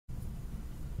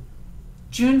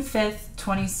June 5th,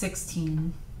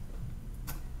 2016.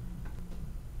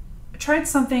 I tried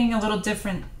something a little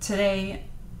different today.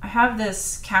 I have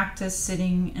this cactus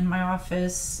sitting in my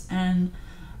office, and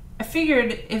I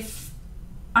figured if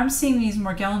I'm seeing these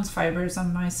Morgellons fibers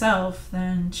on myself,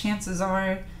 then chances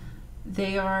are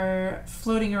they are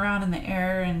floating around in the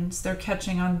air and they're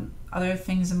catching on other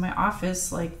things in my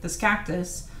office, like this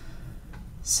cactus.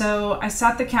 So I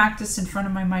sat the cactus in front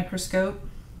of my microscope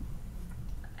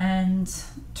and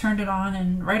turned it on,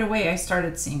 and right away I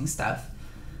started seeing stuff.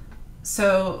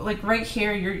 So like right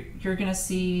here, you're gonna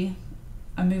see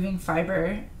a moving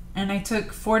fiber, and I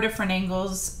took 4 different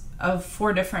angles of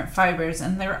 4 different fibers,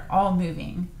 and they're all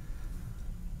moving.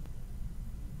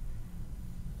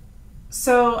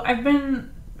 So I've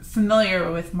been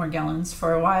familiar with Morgellons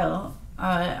for a while.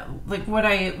 Like what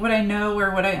I know or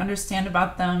what I understand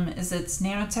about them is it's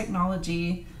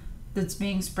nanotechnology that's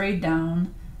being sprayed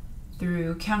down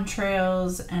through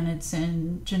chemtrails, and it's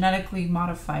in genetically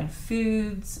modified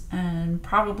foods and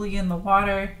probably in the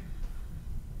water.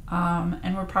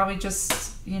 And we're probably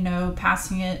just,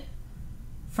 passing it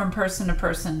from person to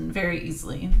person very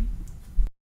easily.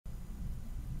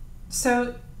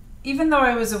 So even though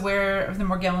I was aware of the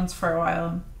Morgellons for a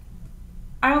while,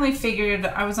 I only figured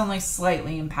I was only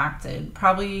slightly impacted,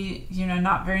 probably,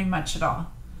 not very much at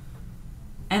all.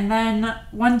 And then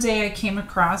one day I came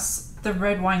across the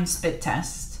red wine spit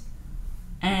test,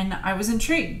 and I was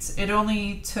intrigued. It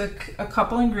only took a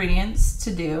couple ingredients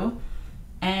to do,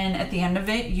 and at the end of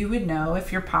it, you would know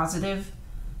if you're positive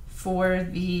for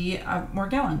the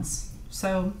Morgellons.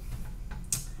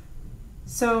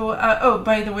 Oh,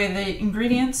 by the way, the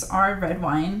ingredients are red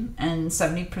wine and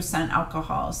 70%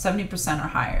 alcohol, 70% or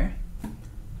higher.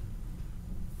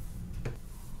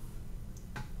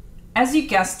 As you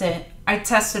guessed it, I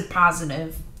tested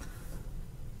positive.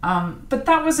 But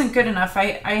that wasn't good enough.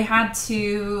 I had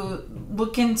to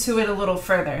look into it a little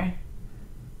further.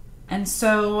 And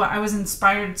so I was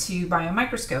inspired to buy a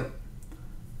microscope.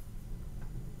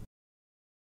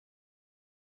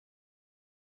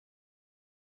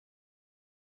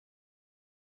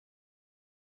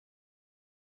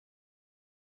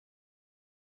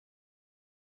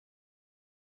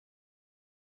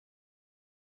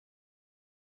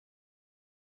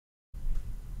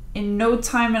 In no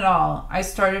time at all, I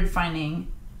started finding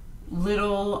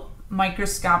little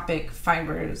microscopic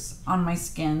fibers on my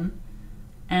skin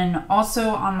and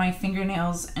also on my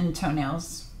fingernails and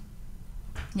toenails.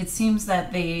 It seems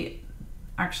that they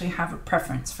actually have a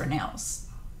preference for nails.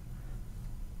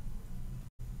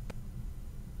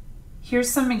 Here's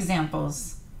some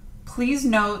examples. Please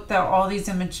note that all these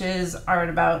images are at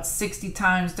about 60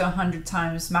 times to 100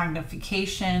 times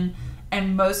magnification,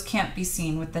 and most can't be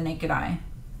seen with the naked eye.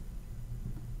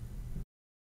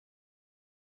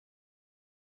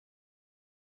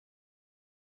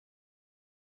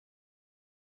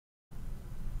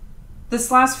 This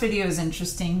last video is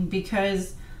interesting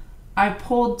because I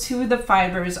pulled 2 of the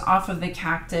fibers off of the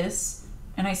cactus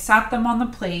and I sat them on the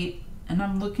plate, and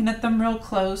I'm looking at them real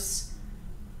close,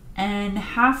 and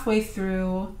halfway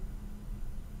through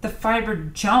the fiber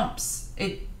jumps.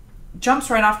 It jumps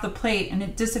right off the plate and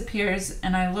it disappears,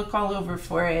 and I look all over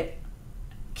for it,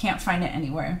 can't find it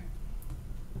anywhere.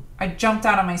 I jumped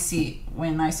out of my seat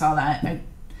when I saw that.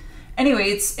 Anyway,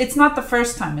 it's not the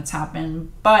first time it's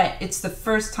happened, but it's the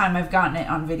first time I've gotten it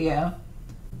on video.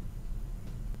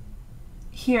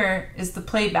 Here is the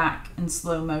playback in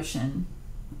slow motion.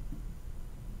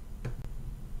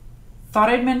 Thought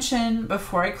I'd mention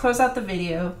before I close out the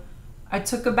video, I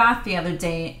took a bath the other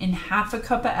day in half a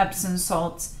cup of Epsom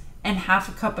salts and half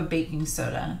a cup of baking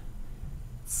soda.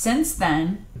 Since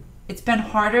then, it's been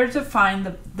harder to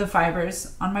find the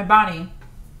fibers on my body.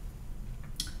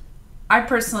 I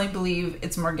personally believe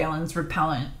it's Morgellons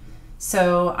repellent,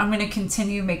 so I'm going to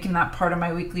continue making that part of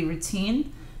my weekly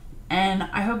routine, and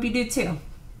I hope you do too.